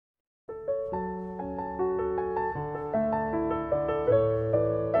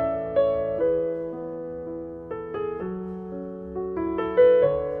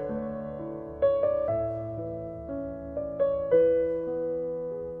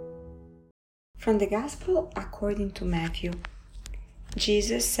From the Gospel according to Matthew.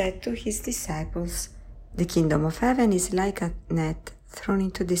 Jesus said to his disciples, "The kingdom of heaven is like a net thrown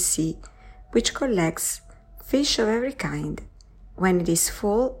into the sea, which collects fish of every kind. When it is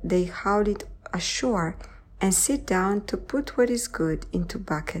full, they haul it ashore and sit down to put what is good into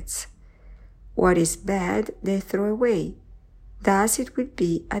buckets. What is bad, they throw away. Thus it will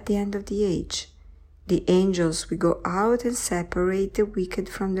be at the end of the age. The angels will go out and separate the wicked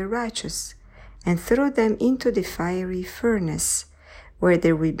from the righteous, and throw them into the fiery furnace, where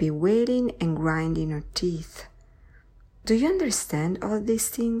there will be wailing and grinding of teeth." "Do you understand all these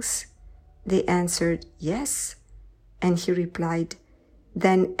things?" They answered, "Yes." And he replied,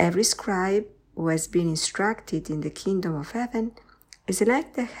 "Then every scribe who has been instructed in the kingdom of heaven is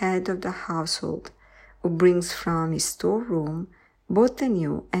like the head of the household, who brings from his storeroom both the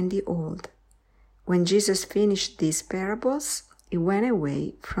new and the old." When Jesus finished these parables, he went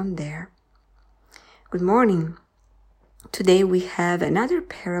away from there. Good morning. Today we have another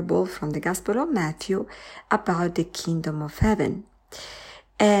parable from the Gospel of Matthew about the kingdom of heaven.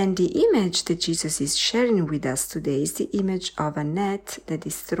 And the image that Jesus is sharing with us today is the image of a net that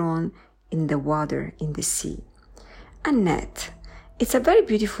is thrown in the water, in the sea. A net. It's a very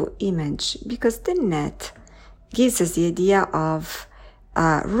beautiful image because the net gives us the idea of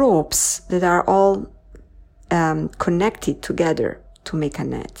ropes that are all connected together to make a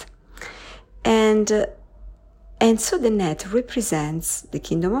net. And so the net represents the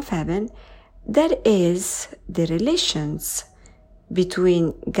kingdom of heaven, that is the relations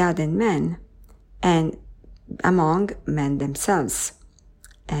between God and man, and among men themselves,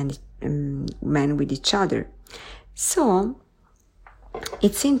 and men with each other. So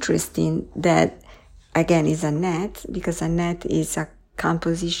it's interesting that, again, it's a net, because a net is a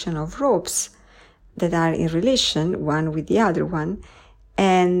composition of ropes that are in relation one with the other one.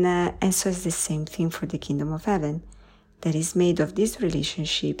 And so it's the same thing for the kingdom of heaven, that is made of these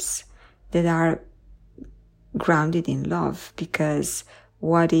relationships that are grounded in love, because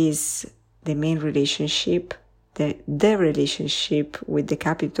what is the main relationship, the relationship with the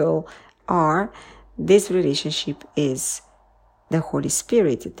capital R, this relationship is the Holy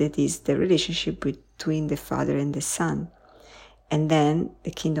Spirit, that is the relationship between the Father and the Son. And then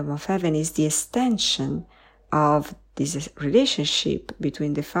the kingdom of heaven is the extension of this relationship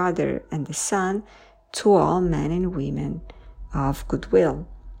between the Father and the Son to all men and women of goodwill.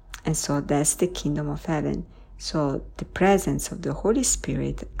 And so that's the kingdom of heaven. So the presence of the Holy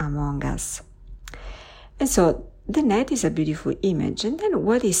Spirit among us. And so the net is a beautiful image. And then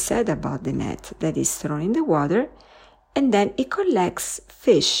what is said about the net that is thrown in the water, and then it collects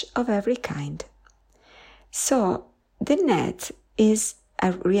fish of every kind. So the net is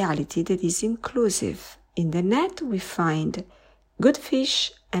a reality that is inclusive. In the net we find good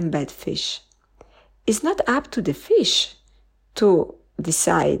fish and bad fish. It's not up to the fish to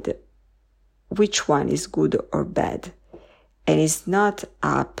decide which one is good or bad. And it's not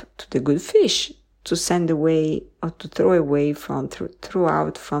up to the good fish to send away or to throw away throw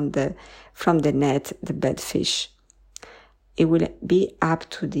out from the net the bad fish. It will be up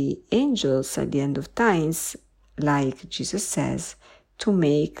to the angels at the end of times, like Jesus says, to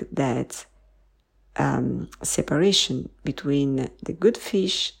make that separation between the good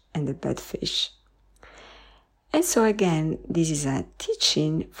fish and the bad fish. And so again, this is a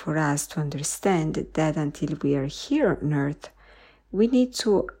teaching for us to understand that until we are here on earth, we need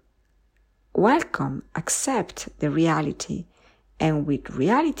to welcome, accept the reality, and with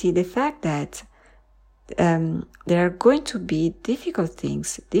reality, the fact that there are going to be difficult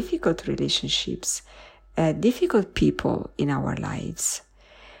things, difficult relationships, difficult people in our lives.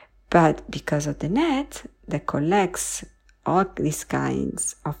 But because of the net that collects all these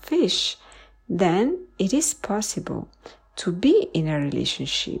kinds of fish, then it is possible to be in a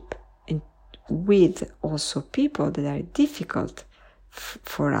relationship with also people that are difficult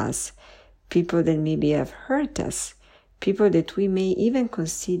for us, people that maybe have hurt us, people that we may even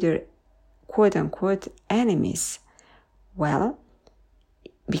consider quote-unquote enemies. Well,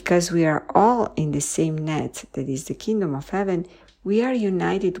 because we are all in the same net, that is the kingdom of heaven, we are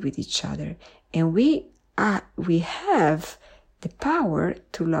united with each other, and we have the power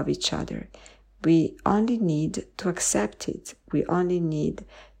to love each other. We only need to accept it. We only need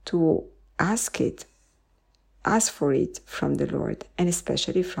to ask for it from the Lord, and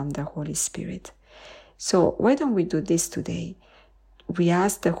especially from the Holy Spirit. So why don't we do this today? We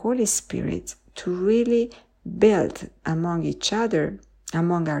ask the Holy Spirit to really build among each other,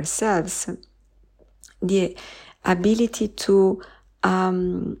 among ourselves, the ability to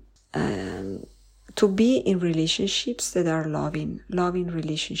be in relationships that are loving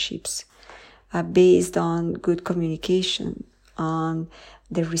relationships, based on good communication, on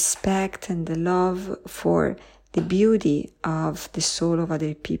the respect and the love for the beauty of the soul of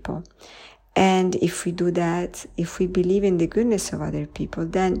other people. And if we do that, if we believe in the goodness of other people,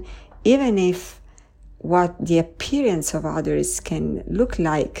 then even if what the appearance of others can look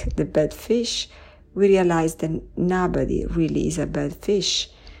like the bad fish, we realize that nobody really is a bad fish,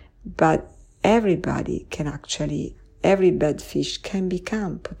 but everybody can actually, every bad fish can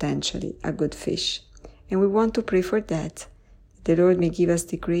become potentially a good fish. And we want to pray for that. The Lord may give us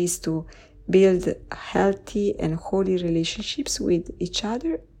the grace to build healthy and holy relationships with each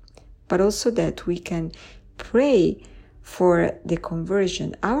other, but also that we can pray for the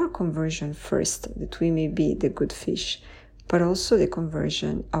conversion, our conversion first, that we may be the good fish, but also the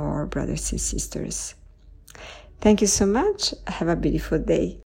conversion of our brothers and sisters. Thank you so much. Have a beautiful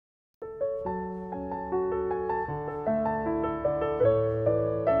day.